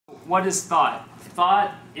What is thought?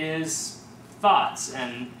 Thought is thoughts,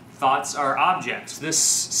 and thoughts are objects. This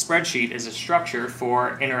spreadsheet is a structure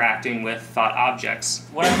for interacting with thought objects.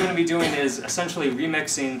 What I'm going to be doing is essentially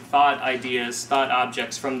remixing thought ideas, thought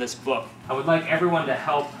objects from this book. I would like everyone to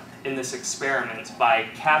help in this experiment by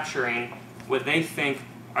capturing what they think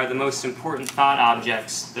are the most important thought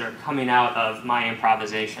objects that are coming out of my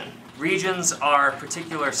improvisation. Regions are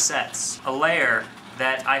particular sets, a layer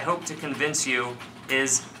that I hope to convince you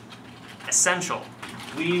is essential.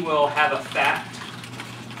 We will have a fact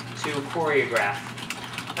to choreograph,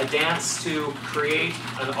 a dance to create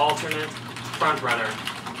an alternate frontrunner.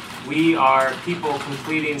 We are people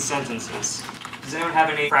completing sentences. Does anyone have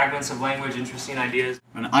any fragments of language, interesting ideas?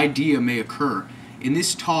 An idea may occur. In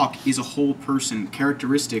this talk is a whole person,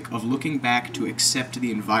 characteristic of looking back to accept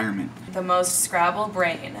the environment. The most Scrabble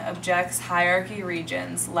brain objects hierarchy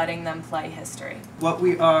regions, letting them play history. What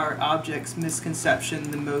we are, objects,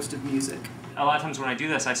 misconception, the most of music. A lot of times when I do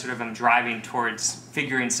this, I sort of am driving towards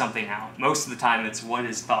figuring something out. Most of the time it's what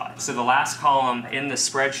is thought. So the last column in the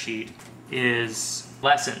spreadsheet is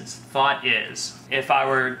lessons. Thought is. If I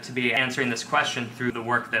were to be answering this question through the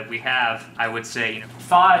work that we have, I would say,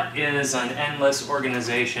 thought is an endless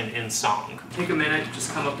organization in song. Take a minute,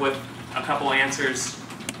 just come up with a couple answers.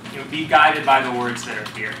 Be guided by the words that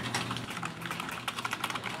are here.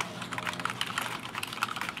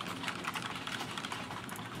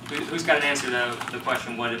 Who's got an answer to the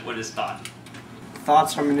question, what is thought?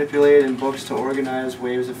 Thoughts are manipulated in books to organize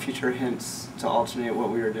waves of future hints to alternate what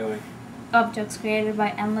we are doing. Objects created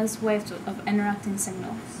by endless waves of interacting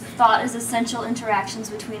signals. Thought is essential interactions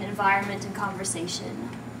between environment and conversation.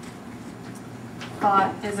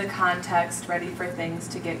 Thought is a context ready for things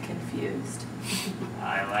to get confused.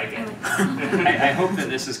 I like it. I hope that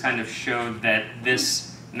this has kind of showed that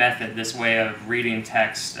this method, this way of reading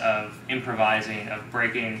text, of improvising, of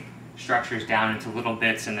breaking structures down into little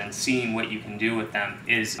bits and then seeing what you can do with them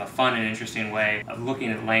is a fun and interesting way of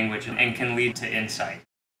looking at language and can lead to insight.